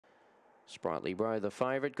Sprightly Bro, the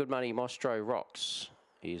favourite. Good Money Mostro Rocks.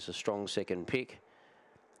 He's a strong second pick.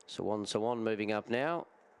 So on, moving up now.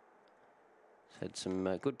 He's had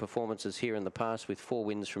some good performances here in the past with 4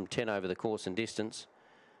 wins from 10 over the course and distance.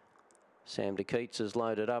 Sam de Keats is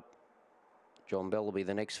loaded up. John Bell will be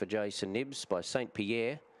the next for Jason Nibbs by St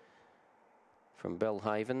Pierre from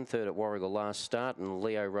Belhaven, third at Warragul last start, and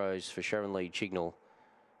Leo Rose for Sharon Lee Chignall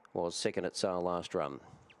was second at Sale last run.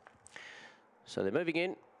 So they're moving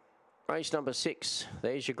in. Race number 6.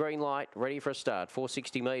 There's your green light, ready for a start.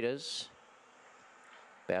 460 metres.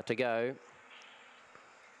 About to go.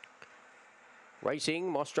 Racing,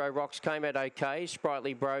 Mostro Rocks came out okay.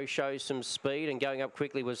 Sprightly Bro shows some speed and going up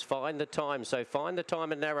quickly was Find the Time. So Find the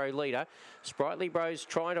Time, a narrow leader. Sprightly Bro's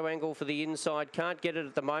trying to angle for the inside. Can't get it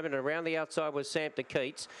at the moment. And around the outside was Sam de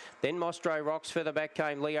Keats. Then Mostro Rocks. Further back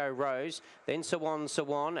came Leo Rose. Then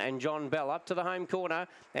Sawan and John Bell up to the home corner.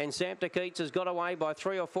 And Sam de Keats has got away by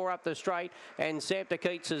 3 or 4 up the straight. And Sam de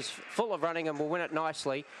Keats is full of running and will win it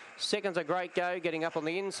nicely. Second's a great go. Getting up on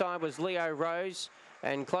the inside was Leo Rose.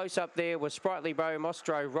 And close up there was Sprightly Bro,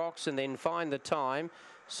 Mostro Rocks, and then Find the Time,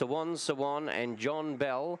 Sawan and John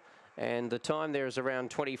Bell. And the time there is around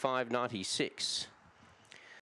 25.96.